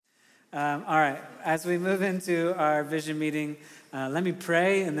All right, as we move into our vision meeting, let me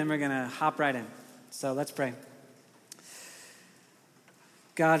pray, and then we're going to hop right in. So let's pray.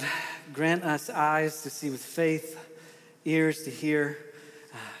 God, grant us eyes to see with faith, ears to hear.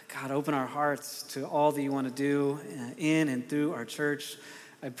 God, open our hearts to all that you want to do in and through our church.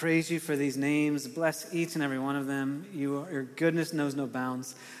 I praise you for these names. Bless each and every one of them. Your goodness knows no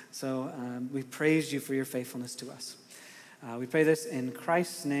bounds. So we praise you for your faithfulness to us. We pray this in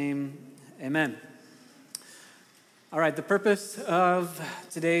Christ's name. Amen. All right, the purpose of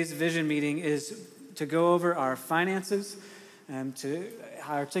today's vision meeting is to go over our finances and to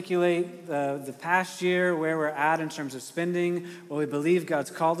articulate the past year, where we're at in terms of spending, what we believe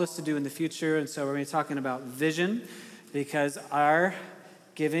God's called us to do in the future. And so we're going to be talking about vision, because our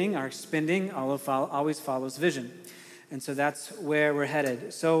giving, our spending, always follows vision. And so that's where we're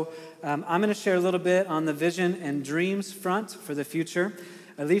headed. So I'm going to share a little bit on the vision and dreams front for the future.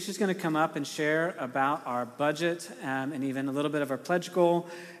 Alicia's going to come up and share about our budget and even a little bit of our pledge goal.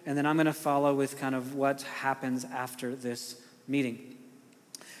 And then I'm going to follow with kind of what happens after this meeting.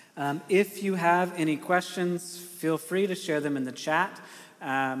 If you have any questions, feel free to share them in the chat.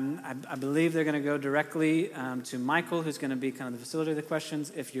 I believe they're going to go directly to Michael, who's going to be kind of the facilitator of the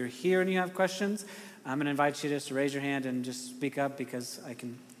questions. If you're here and you have questions, I'm going to invite you just to raise your hand and just speak up, because I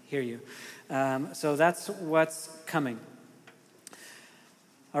can hear you. So that's what's coming.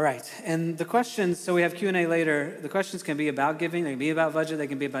 All right, and the questions, so we have Q&A later. The questions can be about giving, they can be about budget, they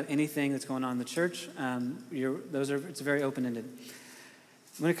can be about anything that's going on in the church. It's very open-ended.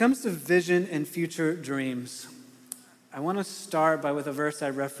 When it comes to vision and future dreams, I want to start with a verse I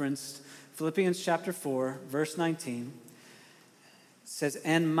referenced, Philippians chapter 4, verse 19. It says,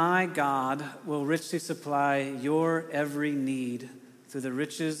 "And my God will richly supply your every need through the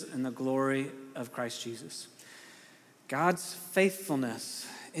riches and the glory of Christ Jesus." God's faithfulness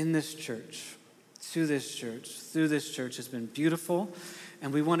in this church, to this church, through this church has been beautiful,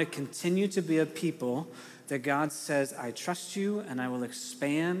 and we want to continue to be a people that God says, I trust you, and I will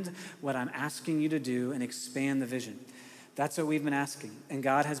expand what I'm asking you to do and expand the vision. That's what we've been asking, and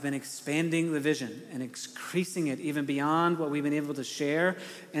God has been expanding the vision and increasing it even beyond what we've been able to share,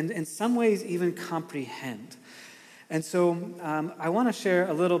 and in some ways even comprehend. And so I want to share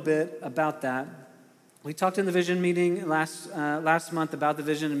a little bit about that. We talked in the vision meeting last month about the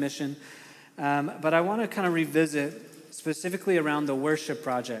vision and mission, but I want to kind of revisit specifically around the worship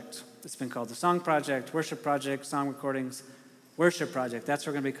project. It's been called the Song Project, Worship Project, Song Recordings, Worship Project. That's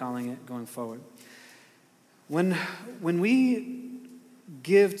what we're going to be calling it going forward. When we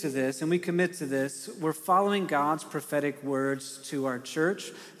give to this and we commit to this, we're following God's prophetic words to our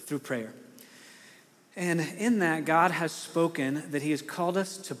church through prayer. And in that, God has spoken that he has called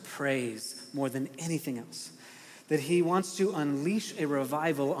us to praise more than anything else. That he wants to unleash a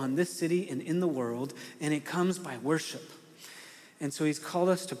revival on this city and in the world, and it comes by worship. And so he's called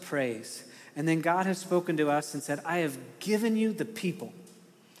us to praise. And then God has spoken to us and said, I have given you the people.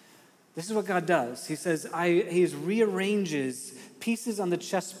 This is what God does. He says, he rearranges pieces on the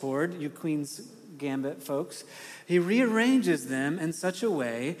chessboard, you Queen's Gambit folks. He rearranges them in such a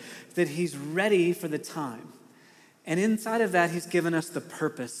way that he's ready for the time. And inside of that, he's given us the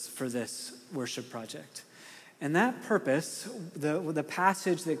purpose for this worship project. And that purpose, the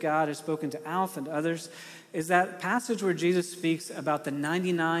passage that God has spoken to Alf and others, is that passage where Jesus speaks about the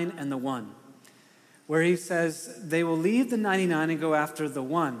 99 and the 1, where he says they will leave the 99 and go after the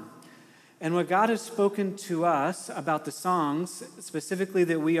 1. And what God has spoken to us about the songs, specifically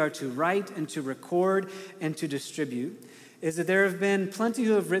that we are to write and to record and to distribute, is that there have been plenty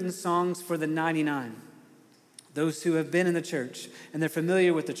who have written songs for the 99, those who have been in the church and they're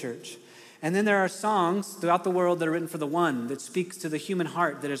familiar with the church. And then there are songs throughout the world that are written for the 1, that speaks to the human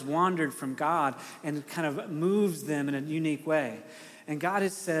heart that has wandered from God and kind of moves them in a unique way. And God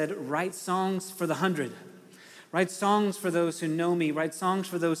has said, write songs for the 100. Write songs for those who know me. Write songs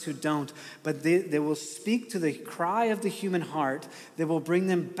for those who don't. But they will speak to the cry of the human heart that will bring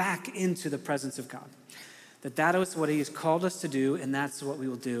them back into the presence of God. That is what he has called us to do, and that's what we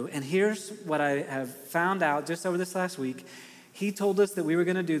will do. And here's what I have found out just over this last week. He told us that we were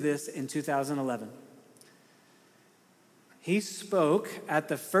going to do this in 2011. He spoke at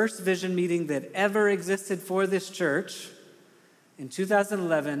the first vision meeting that ever existed for this church. In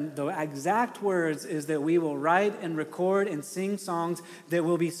 2011, the exact words is that we will write and record and sing songs that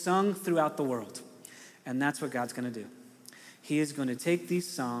will be sung throughout the world. And that's what God's going to do. He is going to take these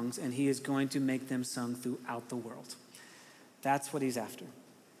songs and he is going to make them sung throughout the world. That's what he's after.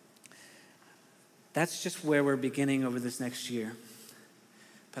 That's just where we're beginning over this next year.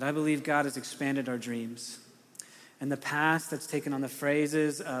 But I believe God has expanded our dreams. In the past, that's taken on the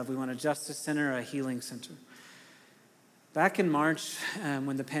phrases of we want a justice center or a healing center. Back in March,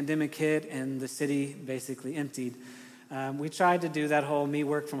 when the pandemic hit and the city basically emptied, we tried to do that whole me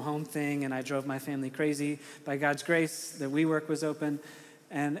work from home thing, and I drove my family crazy. By God's grace, the WeWork was open.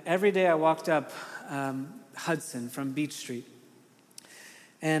 And every day I walked up Hudson from Beach Street.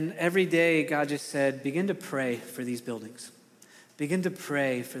 And every day God just said, begin to pray for these buildings. Begin to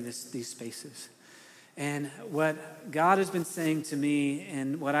pray for these spaces. And what God has been saying to me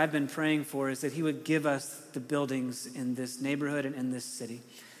and what I've been praying for is that he would give us the buildings in this neighborhood and in this city.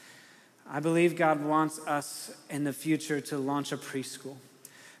 I believe God wants us in the future to launch a preschool,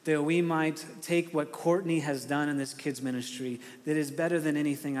 that we might take what Courtney has done in this kids ministry that is better than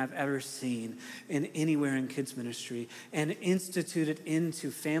anything I've ever seen in anywhere in kids ministry and institute it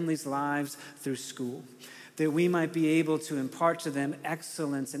into families' lives through school, that we might be able to impart to them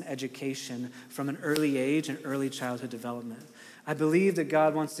excellence in education from an early age and early childhood development. I believe that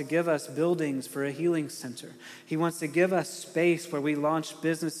God wants to give us buildings for a healing center. He wants to give us space where we launch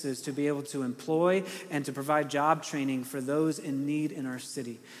businesses to be able to employ and to provide job training for those in need in our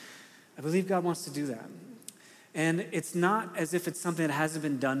city. I believe God wants to do that. And it's not as if it's something that hasn't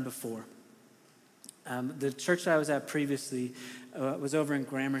been done before. The church that I was at previously was over in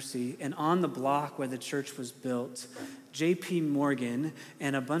Gramercy, and on the block where the church was built, J.P. Morgan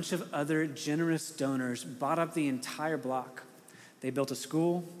and a bunch of other generous donors bought up the entire block. They built a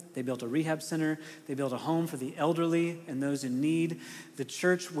school, they built a rehab center, they built a home for the elderly and those in need. The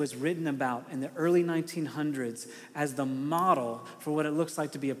church was written about in the early 1900s as the model for what it looks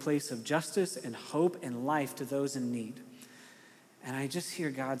like to be a place of justice and hope and life to those in need. And I just hear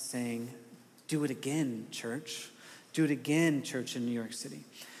God saying, do it again, church. Do it again, church in New York City.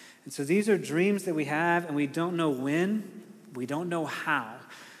 And so these are dreams that we have, and we don't know when, we don't know how,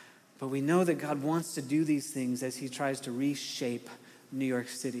 but we know that God wants to do these things as he tries to reshape New York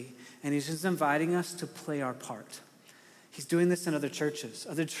City. And he's just inviting us to play our part. He's doing this in other churches.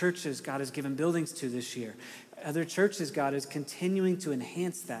 Other churches God has given buildings to this year. Other churches God is continuing to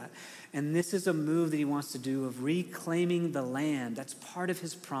enhance that. And this is a move that he wants to do of reclaiming the land. That's part of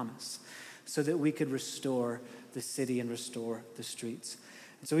his promise, so that we could restore the city and restore the streets.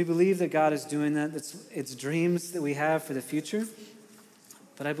 And so we believe that God is doing that. It's dreams that we have for the future,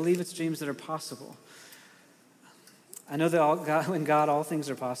 but I believe it's dreams that are possible. I know that in God all things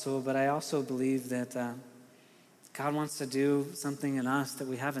are possible, but I also believe that God wants to do something in us that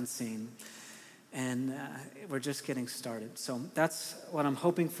we haven't seen, and we're just getting started. So that's what I'm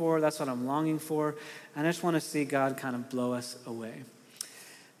hoping for. That's what I'm longing for, and I just want to see God kind of blow us away.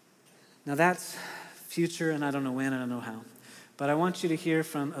 Now that's future, and I don't know when, I don't know how. But I want you to hear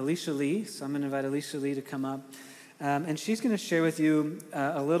from Alicia Lee. So I'm going to invite Alicia Lee to come up. And she's going to share with you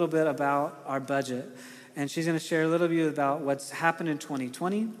a little bit about our budget. And she's going to share a little bit about what's happened in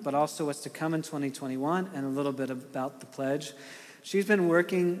 2020, but also what's to come in 2021, and a little bit about the pledge. She's been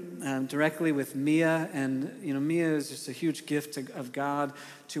working directly with Mia, and Mia is just a huge gift of God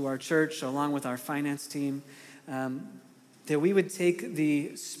to our church, along with our finance team. That we would take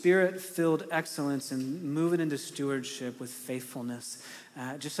the spirit-filled excellence and move it into stewardship with faithfulness,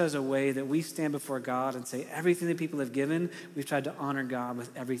 just as a way that we stand before God and say, everything that people have given, we've tried to honor God with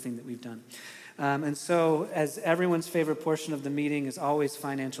everything that we've done. And so, as everyone's favorite portion of the meeting is always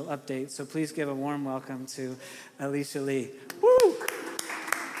financial updates, so please give a warm welcome to Alicia Lee. Woo!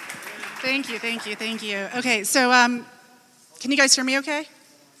 Thank you. Okay, so can you guys hear me okay?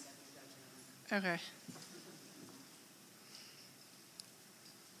 Okay.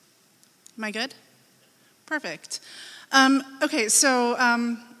 Am I good? Perfect. Okay, so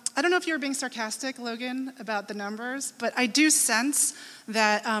I don't know if you were being sarcastic, Logan, about the numbers, but I do sense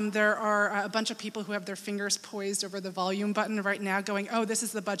that there are a bunch of people who have their fingers poised over the volume button right now going, oh, this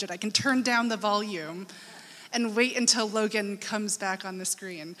is the budget. I can turn down the volume and wait until Logan comes back on the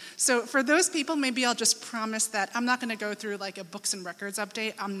screen. So for those people, maybe I'll just promise that I'm not going to go through like a books and records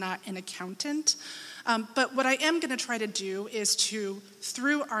update. I'm not an accountant. But what I am going to try to do is to,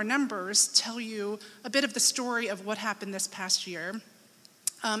 through our numbers, tell you a bit of the story of what happened this past year,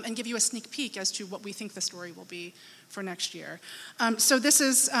 and give you a sneak peek as to what we think the story will be for next year. So this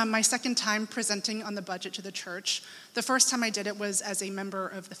is my second time presenting on the budget to the church. The first time I did it was as a member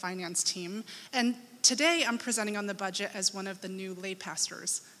of the finance team. And today I'm presenting on the budget as one of the new lay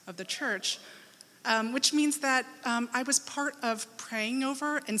pastors of the church, which means that I was part of praying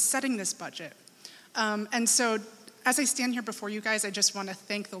over and setting this budget. And so as I stand here before you guys, I just want to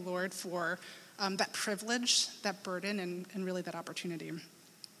thank the Lord for that privilege, that burden, and really that opportunity.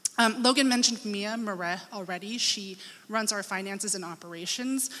 Logan mentioned Mia Marais already. She runs our finances and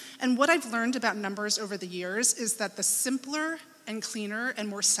operations. And what I've learned about numbers over the years is that the simpler and cleaner and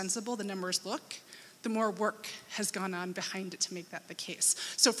more sensible the numbers look, the more work has gone on behind it to make that the case.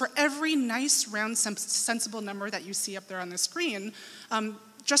 So for every nice, round, sensible number that you see up there on the screen,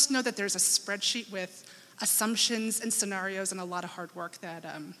 just know that there's a spreadsheet with assumptions and scenarios and a lot of hard work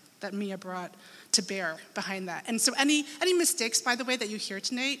that Mia brought to bear behind that. And so any mistakes, by the way, that you hear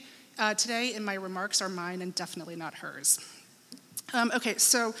today in my remarks are mine and definitely not hers. Okay,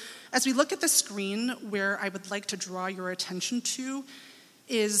 so as we look at the screen, where I would like to draw your attention to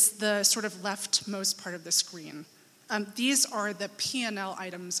is the sort of leftmost part of the screen. These are the P&L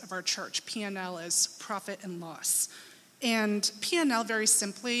items of our church. P&L is profit and loss. And P&L, very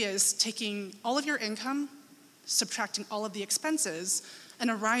simply, is taking all of your income, subtracting all of the expenses, and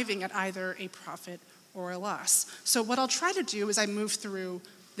arriving at either a profit or a loss. So what I'll try to do as I move through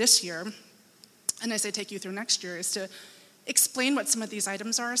this year, and as I take you through next year, is to explain what some of these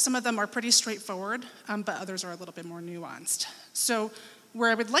items are. Some of them are pretty straightforward, but others are a little bit more nuanced. So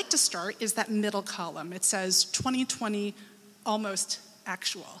where I would like to start is that middle column. It says 2020 almost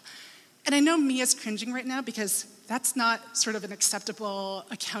actual. And I know Mia's cringing right now because that's not sort of an acceptable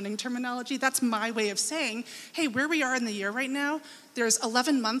accounting terminology. That's my way of saying, hey, where we are in the year right now, there's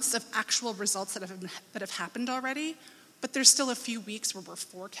 11 months of actual results that have happened already, but there's still a few weeks where we're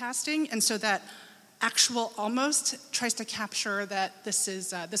forecasting, and so that actual almost tries to capture that this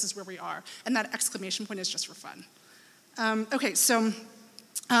is where we are, and that exclamation point is just for fun. Okay, so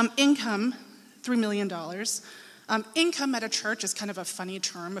income, $3 million. Income at a church is kind of a funny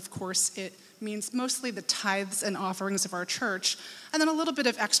term. Of course, it means mostly the tithes and offerings of our church, and then a little bit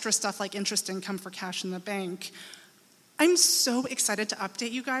of extra stuff like interest income for cash in the bank. I'm so excited to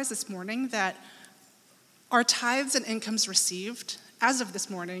update you guys this morning that our tithes and incomes received, as of this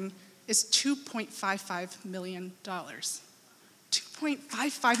morning, is $2.55 million.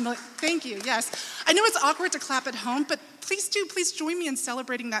 2.55 million, thank you, yes. I know it's awkward to clap at home, but please join me in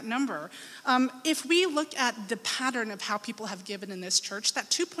celebrating that number. If we look at the pattern of how people have given in this church,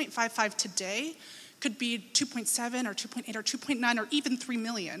 that 2.55 today could be 2.7 or 2.8 or 2.9 or even 3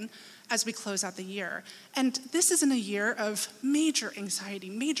 million as we close out the year. And this is in a year of major anxiety,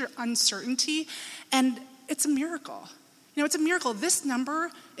 major uncertainty, and it's a miracle. You know, it's a miracle. This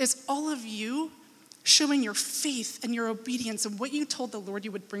number is all of you showing your faith and your obedience and what you told the Lord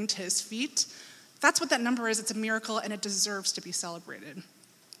you would bring to his feet. That's what that number is. It's a miracle, and it deserves to be celebrated.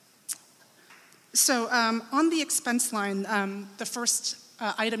 So on the expense line, the first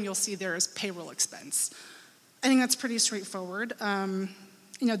item you'll see there is payroll expense. I think that's pretty straightforward.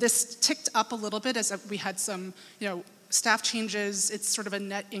 This ticked up a little bit as we had some, staff changes. It's sort of a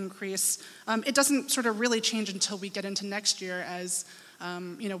net increase. It doesn't sort of really change until we get into next year as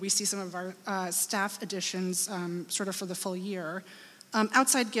we see some of our staff additions sort of for the full year.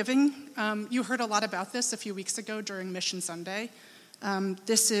 Outside giving, you heard a lot about this a few weeks ago during Mission Sunday.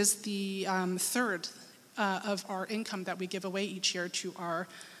 This is the third of our income that we give away each year to our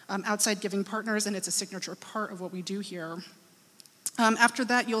outside giving partners, and it's a signature part of what we do here. After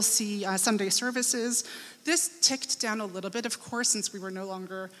that, you'll see Sunday services. This ticked down a little bit, of course, since we were no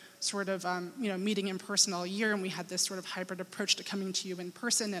longer sort of meeting in person all year, and we had this sort of hybrid approach to coming to you in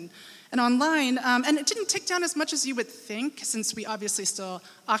person and online. And it didn't tick down as much as you would think, since we obviously still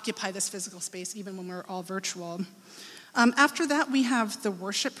occupy this physical space even when we're all virtual. After that, we have the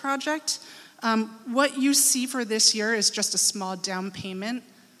worship project. What you see for this year is just a small down payment,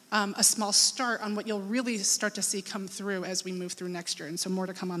 a small start on what you'll really start to see come through as we move through next year, and so more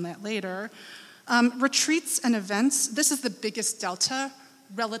to come on that later. Retreats and events, this is the biggest delta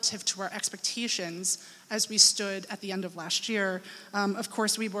relative to our expectations as we stood at the end of last year. Of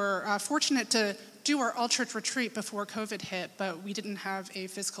course, we were fortunate to do our all-church retreat before COVID hit, but we didn't have a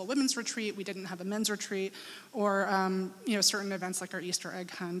physical women's retreat, we didn't have a men's retreat, or certain events like our Easter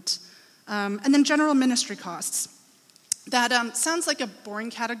egg hunt. And then general ministry costs. That sounds like a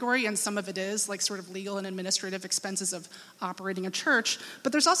boring category, and some of it is, like sort of legal and administrative expenses of operating a church,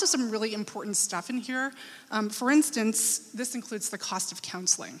 but there's also some really important stuff in here. For instance, this includes the cost of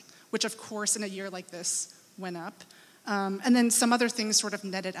counseling, which of course in a year like this went up. And then some other things sort of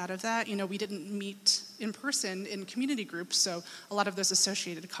netted out of that. We didn't meet in person in community groups, so a lot of those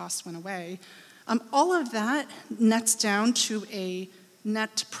associated costs went away. All of that nets down to a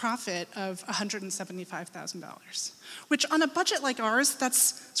net profit of $175,000, which on a budget like ours,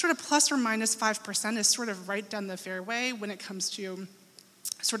 that's sort of plus or minus 5% is sort of right down the fairway when it comes to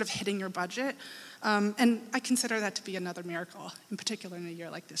sort of hitting your budget. And I consider that to be another miracle, in particular in a year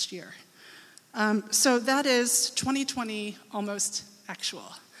like this year. So that is 2020 almost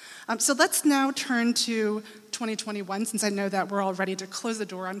actual. So let's now turn to 2021, since I know that we're all ready to close the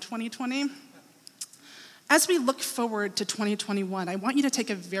door on 2020. As we look forward to 2021, I want you to take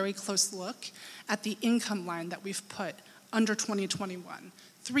a very close look at the income line that we've put under 2021,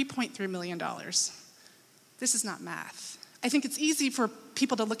 $3.3 million. This is not math. I think it's easy for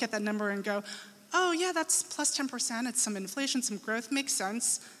people to look at that number and go, oh yeah, that's plus 10%, it's some inflation, some growth, makes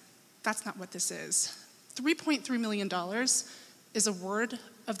sense. That's not what this is. $3.3 million is a word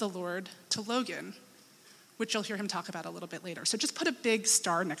of the Lord to Logan, which you'll hear him talk about a little bit later. So just put a big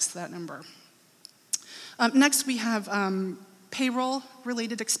star next to that number. Next, we have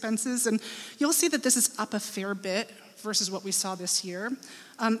payroll-related expenses, and you'll see that this is up a fair bit versus what we saw this year.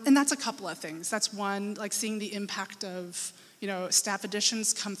 And that's a couple of things. That's one, like seeing the impact of staff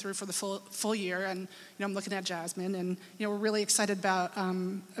additions come through for the full year, and I'm looking at Jasmine, and we're really excited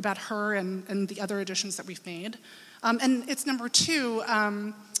about her and the other additions that we've made. And it's number two,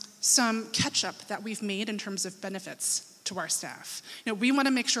 some catch-up that we've made in terms of benefits to our staff. We want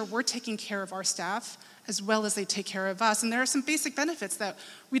to make sure we're taking care of our staff as well as they take care of us. And there are some basic benefits that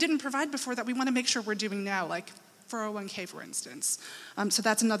we didn't provide before that we want to make sure we're doing now, like 401k, for instance. So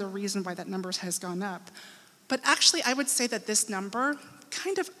that's another reason why that number has gone up. But actually, I would say that this number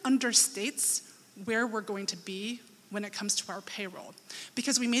kind of understates where we're going to be when it comes to our payroll,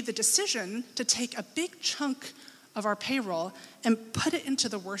 because we made the decision to take a big chunk of our payroll and put it into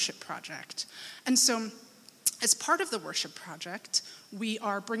the worship project. And so as part of the worship project, we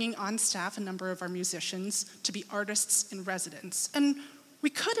are bringing on staff a number of our musicians to be artists in residence. And we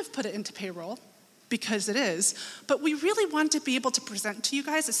could have put it into payroll, because it is, but we really want to be able to present to you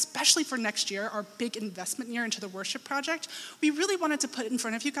guys, especially for next year, our big investment year into the worship project. We really wanted to put in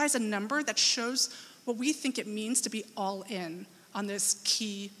front of you guys a number that shows what we think it means to be all in on this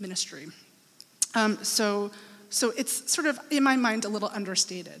key ministry. So it's sort of, in my mind, a little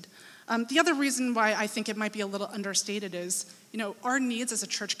understated. The other reason why I think it might be a little understated is, our needs as a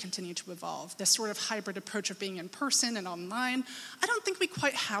church continue to evolve. This sort of hybrid approach of being in person and online, I don't think we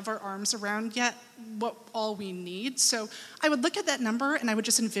quite have our arms around yet what all we need. So I would look at that number and I would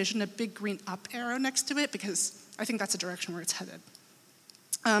just envision a big green up arrow next to it, because I think that's the direction where it's headed.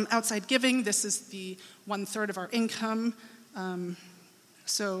 Outside giving, this is the 1/3 of our income.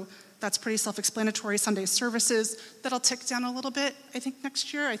 So that's pretty self-explanatory. Sunday services, that'll tick down a little bit, I think,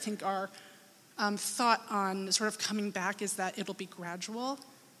 next year. I think our thought on sort of coming back is that it'll be gradual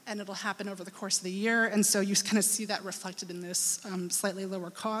and it'll happen over the course of the year. And so you kind of see that reflected in this slightly lower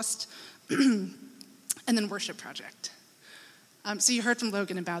cost. And then worship project. So you heard from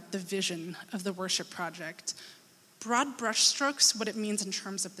Logan about the vision of the worship project. Broad brushstrokes, what it means in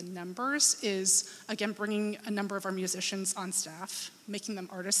terms of the numbers is, again, bringing a number of our musicians on staff, making them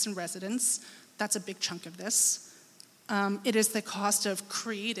artists in residence. That's a big chunk of this. It is the cost of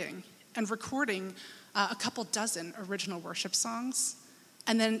creating and recording a couple dozen original worship songs.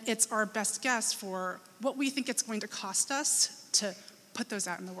 And then it's our best guess for what we think it's going to cost us to put those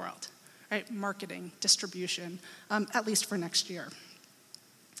out in the world, right? Marketing, distribution, at least for next year.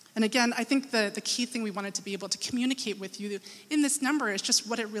 And again, I think the key thing we wanted to be able to communicate with you in this number is just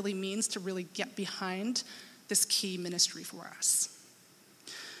what it really means to really get behind this key ministry for us.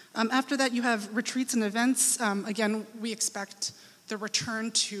 After that, you have retreats and events. Again, we expect the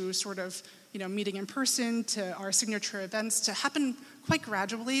return to sort of meeting in person, to our signature events, to happen quite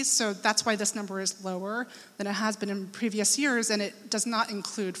gradually. So that's why this number is lower than it has been in previous years, and it does not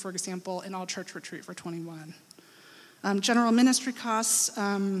include, for example, an all-church retreat for 21. General ministry costs,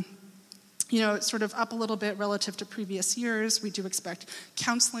 sort of up a little bit relative to previous years. We do expect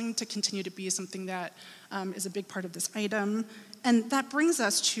counseling to continue to be something that is a big part of this item. And that brings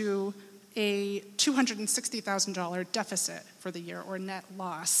us to a $260,000 deficit for the year, or net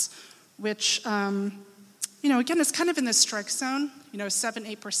loss, which, again, is kind of in this strike zone,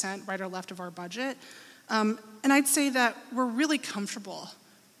 7-8% right or left of our budget. And I'd say that we're really comfortable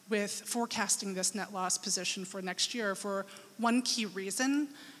with forecasting this net loss position for next year for one key reason,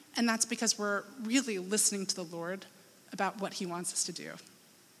 and that's because we're really listening to the Lord about what he wants us to do.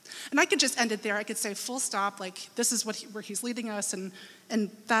 And I could just end it there. I could say full stop, like this is where he's leading us, and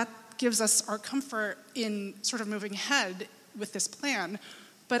that gives us our comfort in sort of moving ahead with this plan.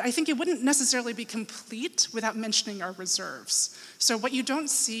 But I think it wouldn't necessarily be complete without mentioning our reserves. So what you don't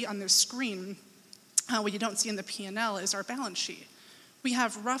see on this screen, what you don't see in the P&L is our balance sheet. We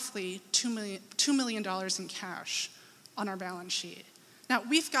have roughly $2 million in cash on our balance sheet. Now,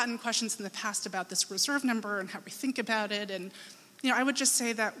 we've gotten questions in the past about this reserve number and how we think about it, and I would just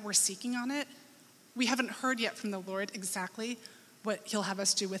say that we're seeking on it. We haven't heard yet from the Lord exactly what he'll have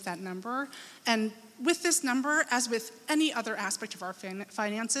us do with that number. And with this number, as with any other aspect of our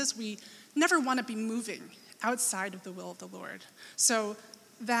finances, we never want to be moving outside of the will of the Lord. So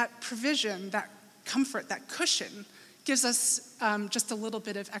that provision, that comfort, that cushion gives us just a little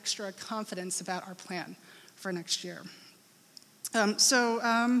bit of extra confidence about our plan for next year. That's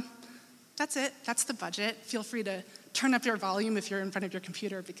it. That's the budget. Feel free to turn up your volume if you're in front of your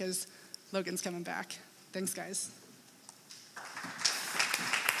computer because Logan's coming back. Thanks, guys.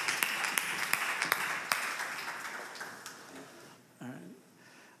 All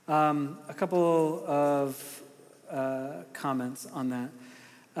right. A couple of comments on that.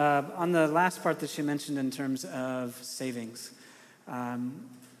 On the last part that she mentioned in terms of savings,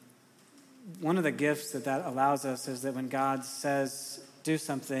 one of the gifts that allows us is that when God says do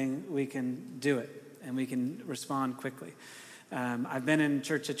something, we can do it and we can respond quickly. I've been in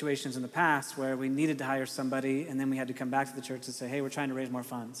church situations in the past where we needed to hire somebody and then we had to come back to the church and say, hey, we're trying to raise more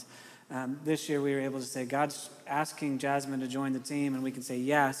funds. This year we were able to say, God's asking Jasmine to join the team, and we can say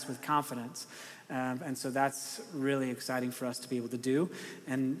yes with confidence. And so that's really exciting for us to be able to do.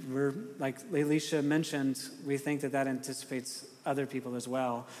 And we're, like Alicia mentioned, we think that anticipates other people as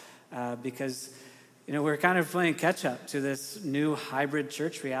well, because we're kind of playing catch up to this new hybrid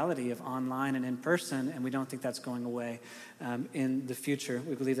church reality of online and in person, and we don't think that's going away in the future.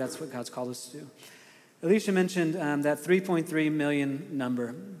 We believe that's what God's called us to do. Alicia mentioned that 3.3 million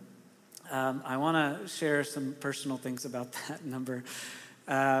number. I want to share some personal things about that number.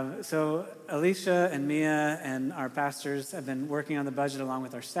 So Alicia and Mia and our pastors have been working on the budget along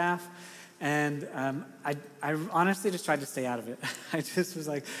with our staff. And I honestly just tried to stay out of it. I just was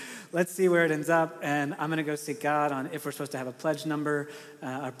like, let's see where it ends up. And I'm going to go seek God on if we're supposed to have a pledge number,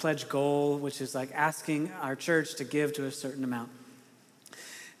 our pledge goal, which is like asking our church to give to a certain amount.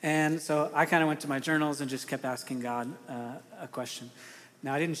 And so I kind of went to my journals and just kept asking God a question.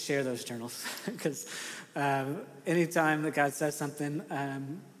 Now, I didn't share those journals because anytime that God says something,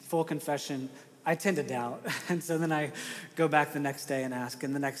 full confession, I tend to doubt. And so then I go back the next day and ask,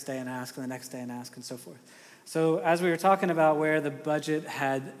 and the next day and ask, and the next day and ask, and so forth. So as we were talking about where the budget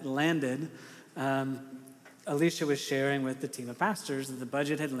had landed, Alicia was sharing with the team of pastors that the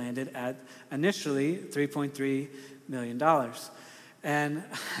budget had landed at initially $3.3 million. And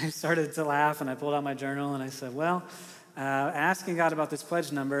I started to laugh, and I pulled out my journal, and I said, well, asking God about this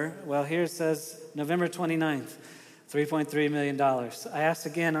pledge number, well, here it says November 29th. $3.3 million. I asked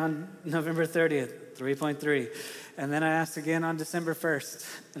again on November 30th, 3.3. And then I asked again on December 1st.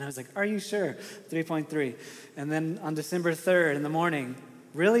 And I was like, are you sure? 3.3. And then on December 3rd in the morning,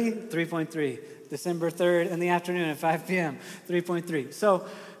 really? 3.3. December 3rd in the afternoon at 5 p.m., 3.3. So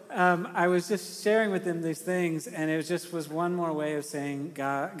I was just sharing with them these things, and it was one more way of saying,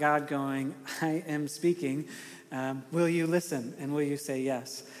 God going, I am speaking. Will you listen? And will you say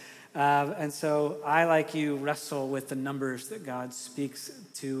yes? And so I, like you, wrestle with the numbers that God speaks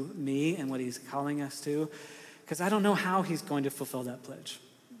to me and what he's calling us to, because I don't know how he's going to fulfill that pledge.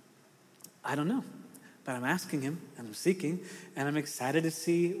 I don't know, but I'm asking him, and I'm seeking, and I'm excited to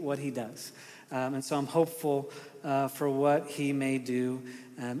see what he does. And so I'm hopeful for what he may do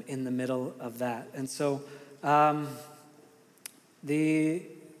in the middle of that. And so the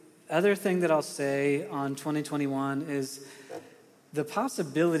other thing that I'll say on 2021 is the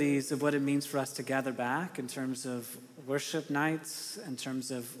possibilities of what it means for us to gather back in terms of worship nights, in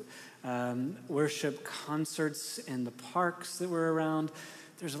terms of worship concerts in the parks that we're around.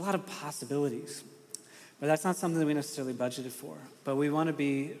 There's a lot of possibilities. But that's not something that we necessarily budgeted for. But we want to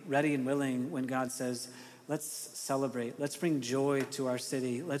be ready and willing when God says, let's celebrate. Let's bring joy to our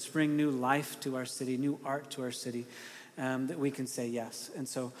city. Let's bring new life to our city, new art to our city, that we can say yes. And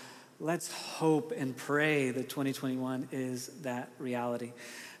so let's hope and pray that 2021 is that reality.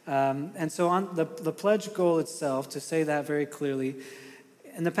 And so on the pledge goal itself, to say that very clearly,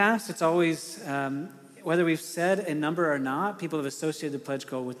 in the past, it's always, whether we've said a number or not, people have associated the pledge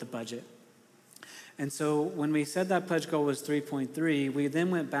goal with the budget. And so when we said that pledge goal was 3.3, we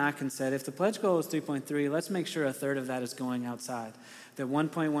then went back and said, if the pledge goal is 3.3, let's make sure a third of that is going outside. That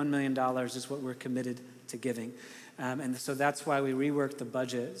 $1.1 million is what we're committed to giving. And so that's why we reworked the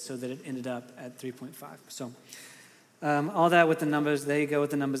budget so that it ended up at 3.5. So all that with the numbers. There you go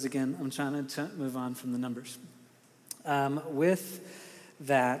with the numbers again. I'm trying to move on from the numbers. With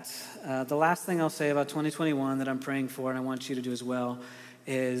that, the last thing I'll say about 2021 that I'm praying for, and I want you to do as well,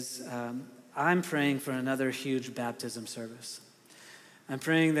 is I'm praying for another huge baptism service. I'm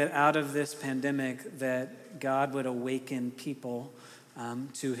praying that out of this pandemic that God would awaken people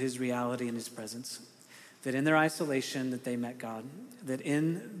to his reality and his presence. That in their isolation that they met God. That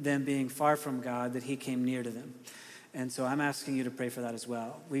in them being far from God that he came near to them. And so I'm asking you to pray for that as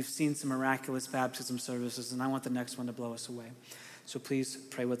well. We've seen some miraculous baptism services, and I want the next one to blow us away. So please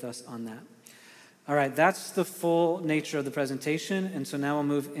pray with us on that. All right, that's the full nature of the presentation, and so now we'll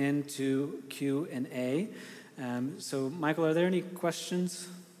move into Q&A. So Michael, are there any questions?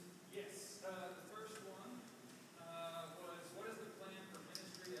 Yes. The first one was, what is the plan for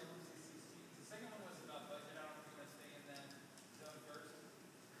ministry at LMCC? The second one was about budget. I don't know if you want to stay in that zone first.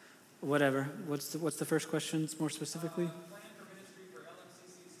 Whatever. What's the first question more specifically? Plan for ministry for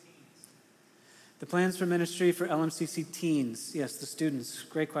LMCC's teens. The plans for ministry for LMCC teens. Yes, the students.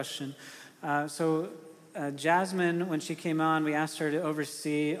 Great question. Jasmine, when she came on, we asked her to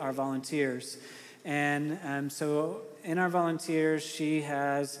oversee our volunteers. And so in our volunteers, she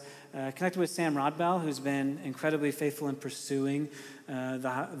has connected with Sam Rodbell, who's been incredibly faithful in pursuing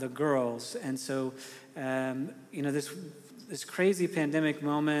the girls. And so, this crazy pandemic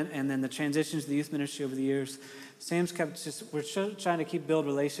moment and then the transitions to the youth ministry over the years, Sam's we're trying to build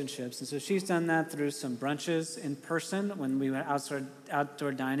relationships. And so she's done that through some brunches in person when we went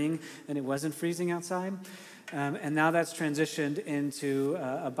outdoor dining and it wasn't freezing outside. And now that's transitioned into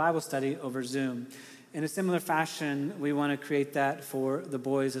a Bible study over Zoom. In a similar fashion, we want to create that for the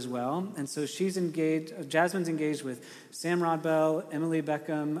boys as well. And so Jasmine's engaged with Sam Rodbell, Emily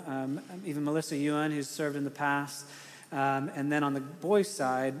Beckham, even Melissa Ewan, who's served in the past. And then on the boys'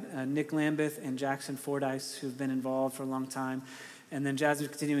 side, Nick Lambeth and Jackson Fordyce, who've been involved for a long time. And then Jasmine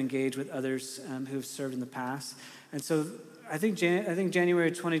continues to engage with others who've served in the past. And so I think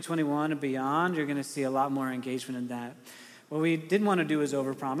January 2021 and beyond, you're going to see a lot more engagement in that. What we didn't want to do is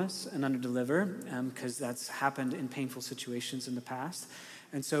overpromise and underdeliver, because that's happened in painful situations in the past.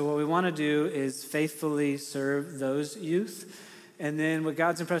 And so what we want to do is faithfully serve those youth. And then what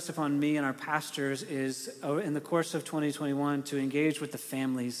God's impressed upon me and our pastors is, in the course of 2021, to engage with the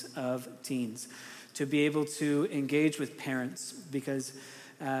families of teens, to be able to engage with parents, because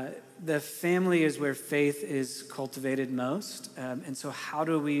the family is where faith is cultivated most. And so how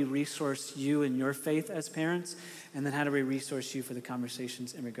do we resource you in your faith as parents? And then how do we resource you for the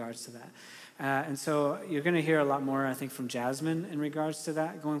conversations in regards to that? And so you're going to hear a lot more, I think, from Jasmine in regards to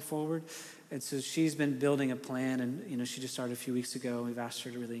that going forward. And so she's been building a plan, and she just started a few weeks ago, and we've asked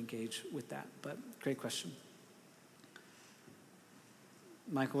her to really engage with that. But great question.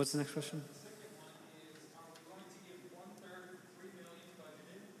 Michael, what's the next question? The second one is, are we going to give one-third, $3 million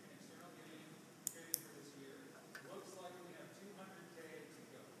budgeted in external giving for this year? Looks like we have $200K to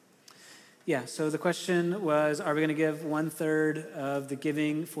go. Yeah, so the question was, are we going to give 1/3 of the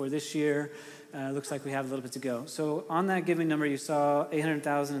giving for this year? Looks like we have a little bit to go. So on that giving number, you saw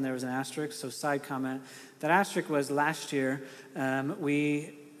 800,000 and there was an asterisk. So side comment, that asterisk was last year.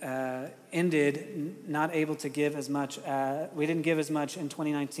 We ended not able to give as much. We didn't give as much in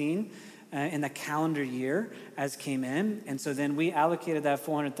 2019 in the calendar year as came in. And so then we allocated that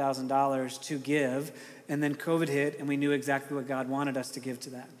 $400,000 to give, and then COVID hit and we knew exactly what God wanted us to give to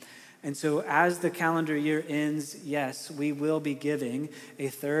that. And so as the calendar year ends, yes, we will be giving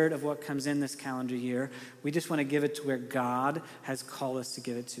 1/3 of what comes in this calendar year. We just want to give it to where God has called us to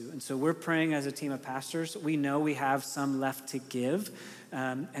give it to. And so we're praying as a team of pastors. We know we have some left to give.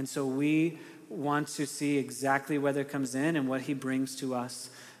 And so we want to see exactly whether it comes in and what he brings to us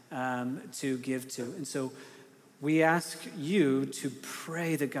to give to. And so we ask you to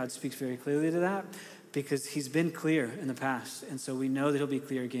pray that God speaks very clearly to that, because he's been clear in the past, and so we know that he'll be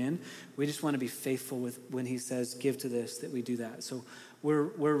clear again. We just want to be faithful with when he says, give to this, that we do that. So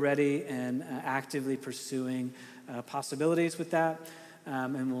we're ready and actively pursuing possibilities with that,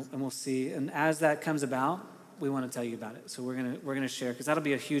 and we'll see. And as that comes about, we want to tell you about it. So we're gonna share, because that'll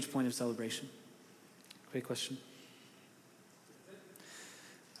be a huge point of celebration. Great question.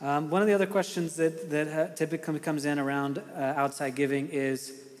 One of the other questions that typically comes in around outside giving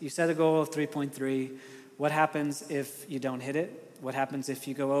is, you set a goal of 3.3. What happens if you don't hit it? What happens if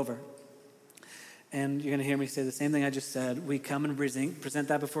you go over? And you're going to hear me say the same thing I just said. We come and present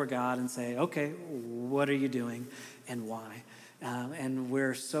that before God and say, okay, what are you doing and why? And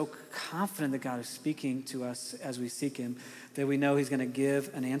we're so confident that God is speaking to us as we seek him that we know he's going to give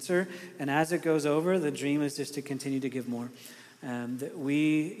an answer. And as it goes over, the dream is just to continue to give more. That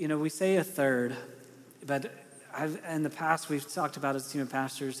we say 1/3, but in the past, we've talked about as a team of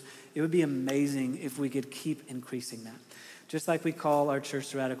pastors, it would be amazing if we could keep increasing that. Just like we call our church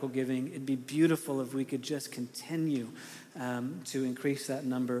to radical giving, it'd be beautiful if we could just continue to increase that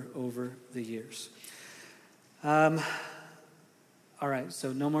number over the years. All right,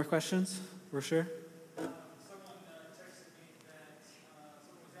 so no more questions? We're sure? Someone texted me that someone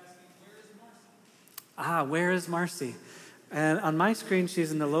was asking, where is Marcy? Where is Marcy? And on my screen,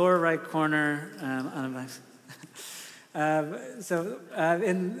 she's in the lower right corner. So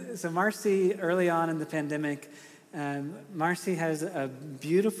Marcy, early on in the pandemic, Marcy has a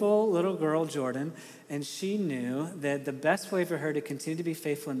beautiful little girl, Jordan, and she knew that the best way for her to continue to be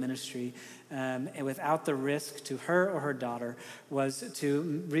faithful in ministry and without the risk to her or her daughter was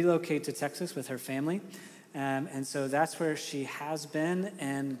to relocate to Texas with her family. And so that's where she has been,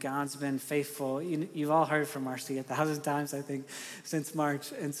 and God's been faithful. You've all heard from Marcy 1,000 times, I think, since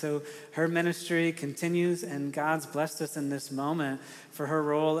March. And so her ministry continues, and God's blessed us in this moment for her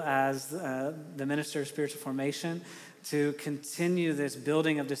role as the minister of spiritual formation to continue this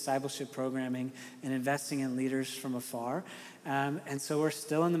building of discipleship programming and investing in leaders from afar. And so we're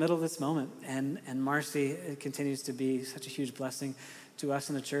still in the middle of this moment, and Marcy continues to be such a huge blessing to us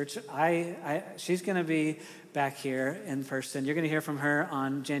in the church. She's going to be back here in person. You're going to hear from her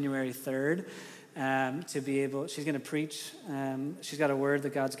on January 3rd. She's going to preach. She's got a word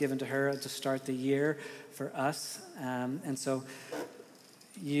that God's given to her to start the year for us. And so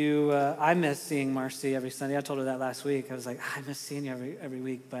I miss seeing Marcy every Sunday. I told her that last week. I was like, I miss seeing you every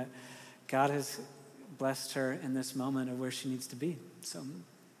week. But God has blessed her in this moment of where she needs to be. So,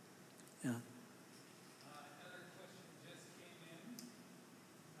 yeah.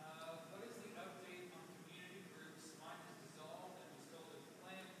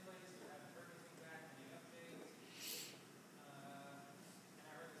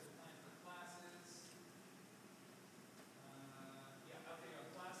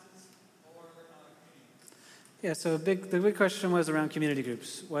 Yeah, so the big question was around community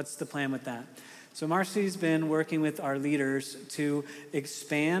groups. What's the plan with that? So Marcy's been working with our leaders to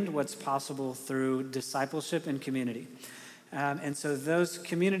expand what's possible through discipleship and community. And so those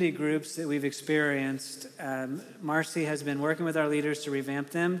community groups that we've experienced, Marcy has been working with our leaders to revamp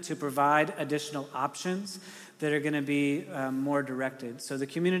them, to provide additional options that are going to be more directed. So the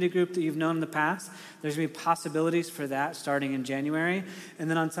community group that you've known in the past, there's going to be possibilities for that starting in January. And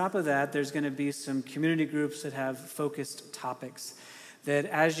then on top of that, there's going to be some community groups that have focused topics. That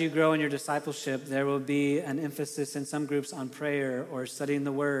as you grow in your discipleship, there will be an emphasis in some groups on prayer or studying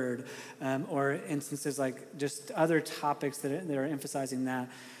the word, or instances like just other topics that are emphasizing that.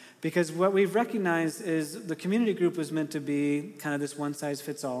 Because what we've recognized is the community group was meant to be kind of this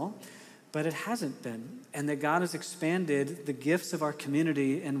one-size-fits-all, but it hasn't been. And that God has expanded the gifts of our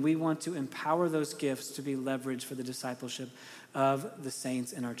community, and we want to empower those gifts to be leveraged for the discipleship of the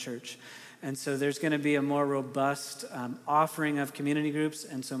saints in our church. And so there's going to be a more robust offering of community groups,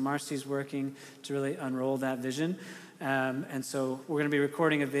 and so Marcy's working to really unroll that vision. And so we're going to be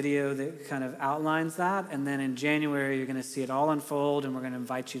recording a video that kind of outlines that, and then in January you're going to see it all unfold, and we're going to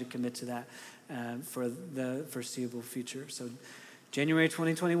invite you to commit to that for the foreseeable future. So January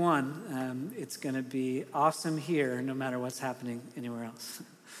 2021, it's going to be awesome here no matter what's happening anywhere else.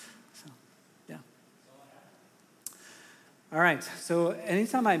 So, yeah. All right, so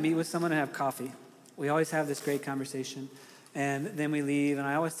anytime I meet with someone and have coffee, we always have this great conversation, and then we leave, and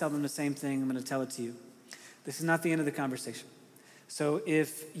I always tell them the same thing. I'm going to tell it to you. This is not the end of the conversation. So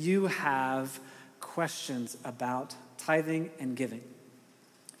if you have questions about tithing and giving,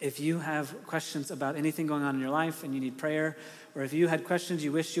 if you have questions about anything going on in your life and you need prayer, or if you had questions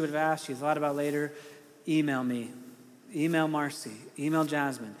you wish you would have asked, you thought about later, email me, email Marcy, email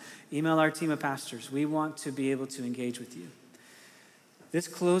Jasmine, email our team of pastors. We want to be able to engage with you. This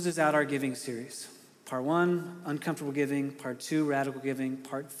closes out our giving series. Part 1, uncomfortable giving. Part 2, radical giving.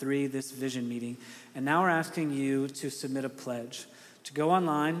 Part 3, this vision meeting. And now we're asking you to submit a pledge, to go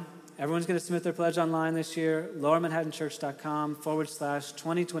online. Everyone's going to submit their pledge online this year,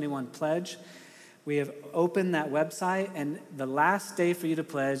 lowermanhattanchurch.com/2021 pledge. We have opened that website, and the last day for you to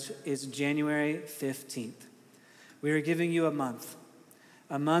pledge is January 15th. We are giving you a month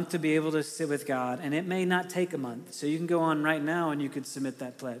to be able to sit with God, and it may not take a month. So you can go on right now and you could submit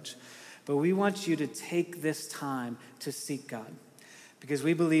that pledge. But we want you to take this time to seek God, because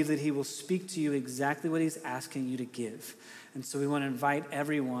we believe that he will speak to you exactly what he's asking you to give. And so we want to invite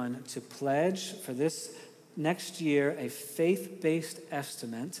everyone to pledge for this next year a faith-based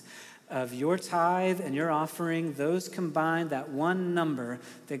estimate of your tithe and your offering, those combined, that one number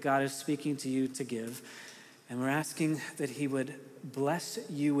that God is speaking to you to give. And we're asking that he would bless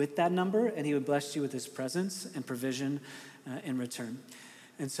you with that number, and he would bless you with his presence and provision in return.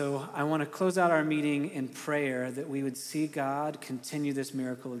 And so I want to close out our meeting in prayer that we would see God continue this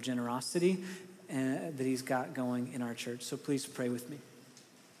miracle of generosity that he's got going in our church. So please pray with me.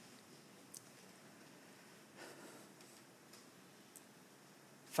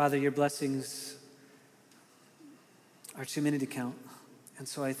 Father, your blessings are too many to count. And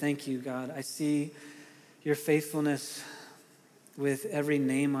so I thank you, God. I see your faithfulness with every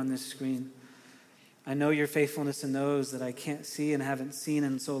name on this screen. I know your faithfulness in those that I can't see and haven't seen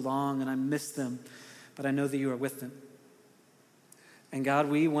in so long, and I miss them, but I know that you are with them. And God,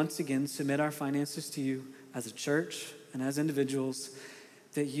 we once again submit our finances to you as a church and as individuals,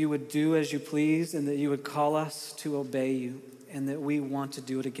 that you would do as you please and that you would call us to obey you and that we want to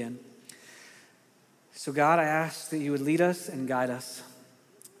do it again. So God, I ask that you would lead us and guide us.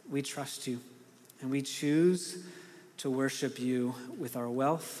 We trust you and we choose to worship you with our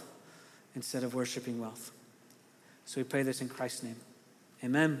wealth instead of worshiping wealth. So we pray this in Christ's name.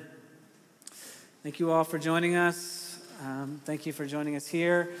 Amen. Thank you all for joining us. Thank you for joining us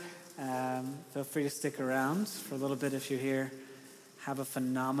here. Feel free to stick around for a little bit if you're here. Have a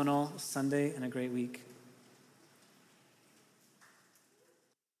phenomenal Sunday and a great week.